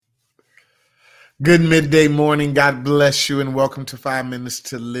Good midday morning. God bless you, and welcome to 5 Minutes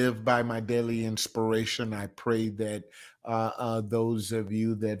to Live by my daily inspiration. I pray that those of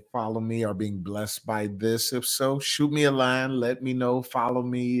you that follow me are being blessed by this. If so, shoot me a line. Let me know. Follow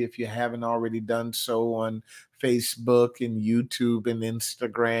me if you haven't already done so on Facebook and YouTube and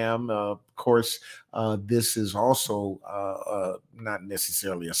Instagram. Of course, this is also not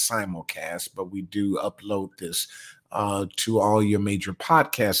necessarily a simulcast, but we do upload this to all your major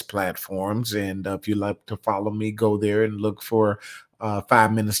podcast platforms. And if you like to follow me, go there and look for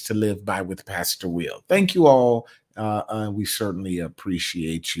 5 Minutes to Live by with Pastor Will. Thank you all. We certainly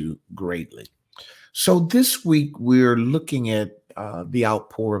appreciate you greatly. So this week we're looking at the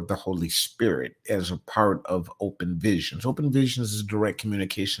outpour of the Holy Spirit as a part of Open Visions. Open Visions is direct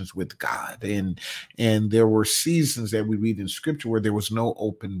communications with God, and there were seasons that we read in Scripture where there was no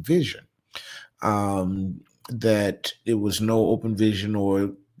open vision, that it was no open vision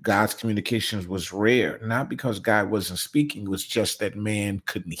or God's communications was rare, not because God wasn't speaking, it was just that man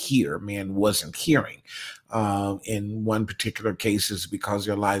couldn't hear, man wasn't hearing. In one particular case, is because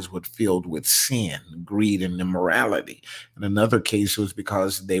their lives were filled with sin, greed, and immorality. In another case, it was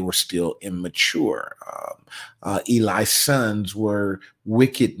because they were still immature. Eli's sons were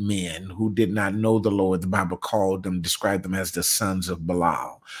wicked men who did not know the Lord. The Bible called them, described them as the sons of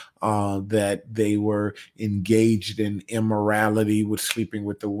Belial. That they were engaged in immorality with sleeping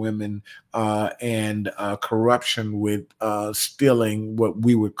with the women, and corruption with stealing, what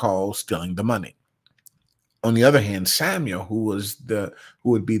we would call stealing the money. On the other hand, Samuel, who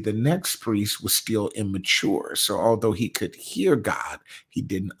would be the next priest, was still immature. So although he could hear God, he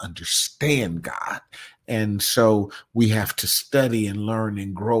didn't understand God. And so we have to study and learn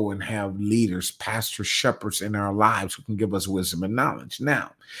and grow and have leaders, pastors, shepherds in our lives who can give us wisdom and knowledge.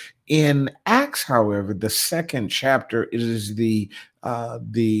 Now, in Acts, however, the second chapter is the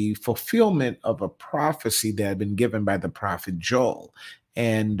fulfillment of a prophecy that had been given by the prophet Joel.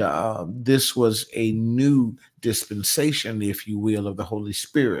 And this was a new dispensation, if you will, of the Holy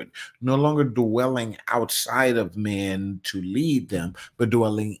Spirit, no longer dwelling outside of men to lead them, but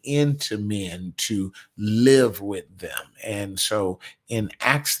dwelling into men to live with them. And so in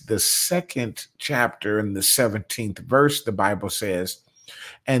Acts, the second chapter, in the 17th verse, the Bible says,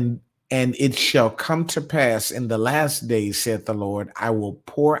 and and it shall come to pass in the last days, saith the Lord, I will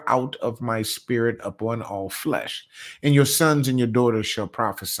pour out of my spirit upon all flesh. And your sons and your daughters shall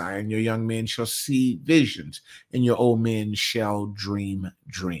prophesy, and your young men shall see visions, and your old men shall dream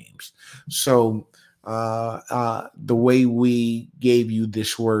dreams. So the way we gave you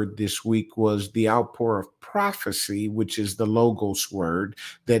this word this week was the outpour of prophecy, which is the Logos word,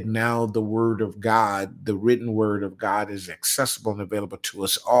 that now the word of God, the written word of God, is accessible and available to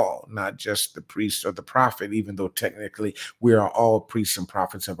us all, not just the priest or the prophet, even though technically we are all priests and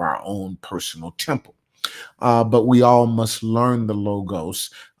prophets of our own personal temple. But we all must learn the Logos.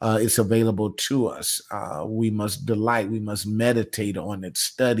 It's available to us. We must delight. We must meditate on it,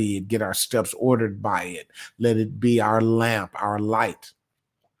 study it, get our steps ordered by it. Let it be our lamp, our light.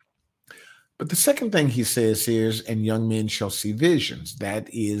 But the second thing he says here is, and young men shall see visions. That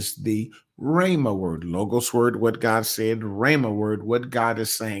is the Rhema word, Logos word, what God said, Rhema word, what God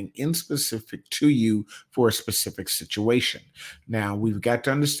is saying in specific to you for a specific situation. Now, we've got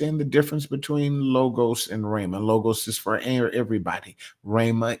to understand the difference between Logos and Rhema. Logos is for everybody.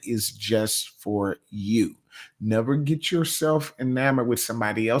 Rhema is just for you. Never get yourself enamored with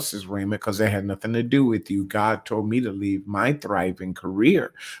somebody else's Rhema, because that had nothing to do with you. God told me to leave my thriving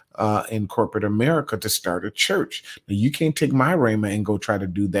career in corporate America to start a church. Now, you can't take my Rhema and go try to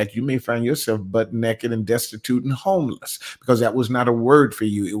do that. You may find yourself butt naked and destitute and homeless, because that was not a word for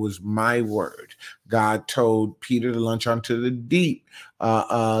you. It was my word. God told Peter to launch onto the deep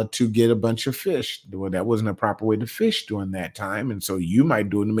to get a bunch of fish. Well, that wasn't a proper way to fish during that time. And so you might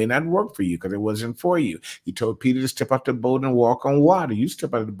do it, and it may not work for you because it wasn't for you. He told Peter to step out the boat and walk on water. You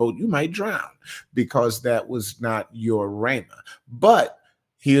step out of the boat, you might drown, because that was not your Rhema. But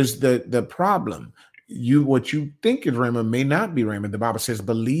here's the problem. What you think is Rhema may not be Rhema. The Bible says,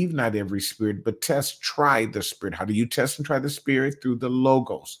 believe not every spirit, but try the spirit. How do you test and try the spirit? Through the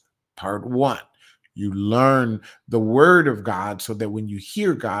Logos. Part one. You learn the word of God, so that when you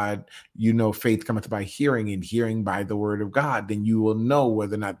hear God, you know faith cometh by hearing, and hearing by the word of God. Then you will know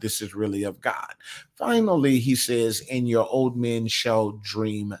whether or not this is really of God. Finally, he says, and your old men shall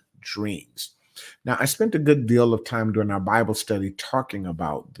dream dreams. Now, I spent a good deal of time during our Bible study talking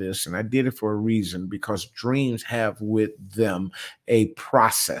about this, and I did it for a reason because dreams have with them a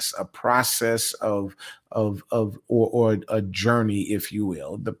process or a journey, if you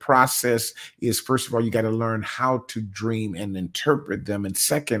will. The process is, first of all, you got to learn how to dream and interpret them, and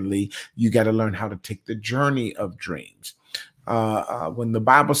secondly, you got to learn how to take the journey of dreams. When the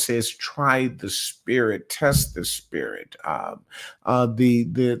Bible says try the spirit, test the spirit,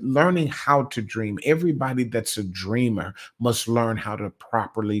 the learning how to dream. Everybody that's a dreamer must learn how to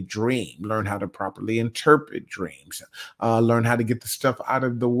properly dream, learn how to properly interpret dreams, learn how to get the stuff out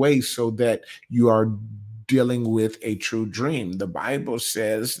of the way so that you are dealing with a true dream. The Bible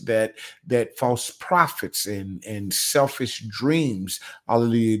says that false prophets and selfish dreams,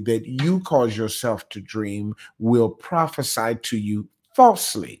 hallelujah, that you cause yourself to dream will prophesy to you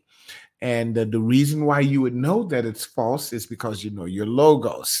falsely. And the reason why you would know that it's false is because you know your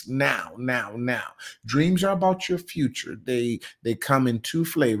logos. Now. Dreams are about your future. They come in two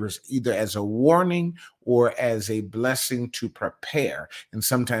flavors, either as a warning or as a blessing to prepare. And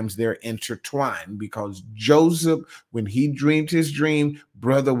sometimes they're intertwined because Joseph, when he dreamed his dream,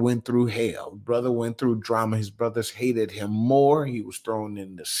 brother went through hell. Brother went through drama. His brothers hated him more. He was thrown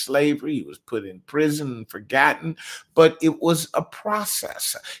into slavery. He was put in prison and forgotten. But it was a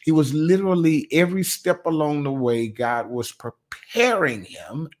process. He was literally every step along the way, God was preparing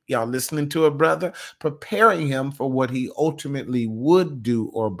him. Y'all listening to a brother? Preparing him for what he ultimately would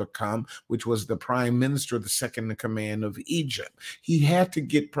do or become, which was the prime minister, the second in command of Egypt. He had to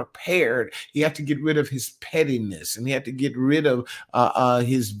get prepared. He had to get rid of his pettiness, and he had to get rid of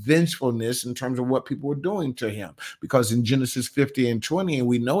his vengefulness in terms of what people were doing to him. Because in Genesis 50 and 20, and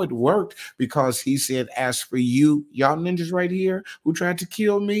we know it worked because he said, as for you, y'all ninjas right here who tried to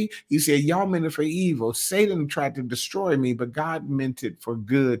kill me, he said, y'all meant it for evil. Satan tried to destroy me, but God meant it for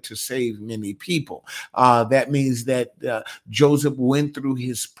good to save many people. That means that Joseph went through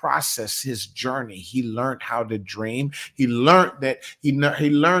his process, his journey. He learned how to dream. He learned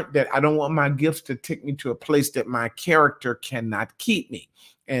that I don't want my gifts to take me to a place that my character cannot keep me.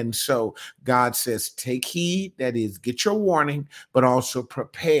 And so God says, take heed, that is, get your warning, but also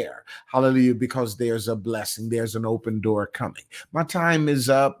prepare. Hallelujah, because there's a blessing. There's an open door coming. My time is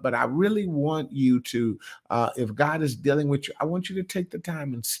up, but I really want you to, if God is dealing with you, I want you to take the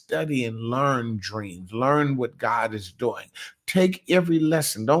time and study and learn dreams, learn what God is doing. Take every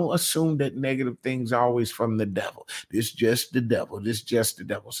lesson. Don't assume that negative things are always from the devil. It's just the devil. It's just the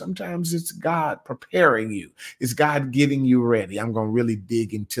devil. Sometimes it's God preparing you. It's God getting you ready. I'm going to really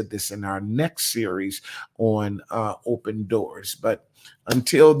dig into this in our next series on open doors. But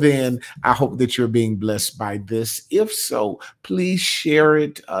until then, I hope that you're being blessed by this. If so, please share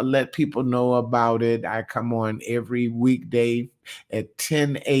it. Let people know about it. I come on every weekday at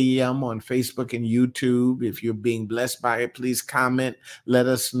 10 a.m. on Facebook and YouTube. If you're being blessed by it, please comment. Let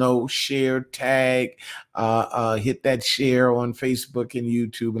us know. Share, tag, hit that share on Facebook and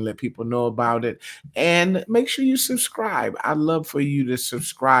YouTube and let people know about it. And make sure you subscribe. I'd love for you to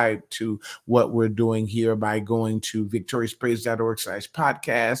subscribe to what we're doing here by going to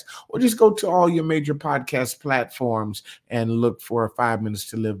victoriouspraise.org/podcast, or just go to all your major podcast platforms and look for 5 Minutes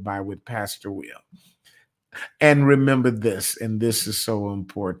to Live By with Pastor Will. And remember this, and this is so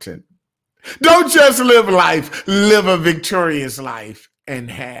important. Don't just live life, live a victorious life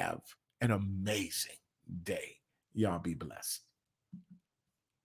and have an amazing day. Y'all be blessed.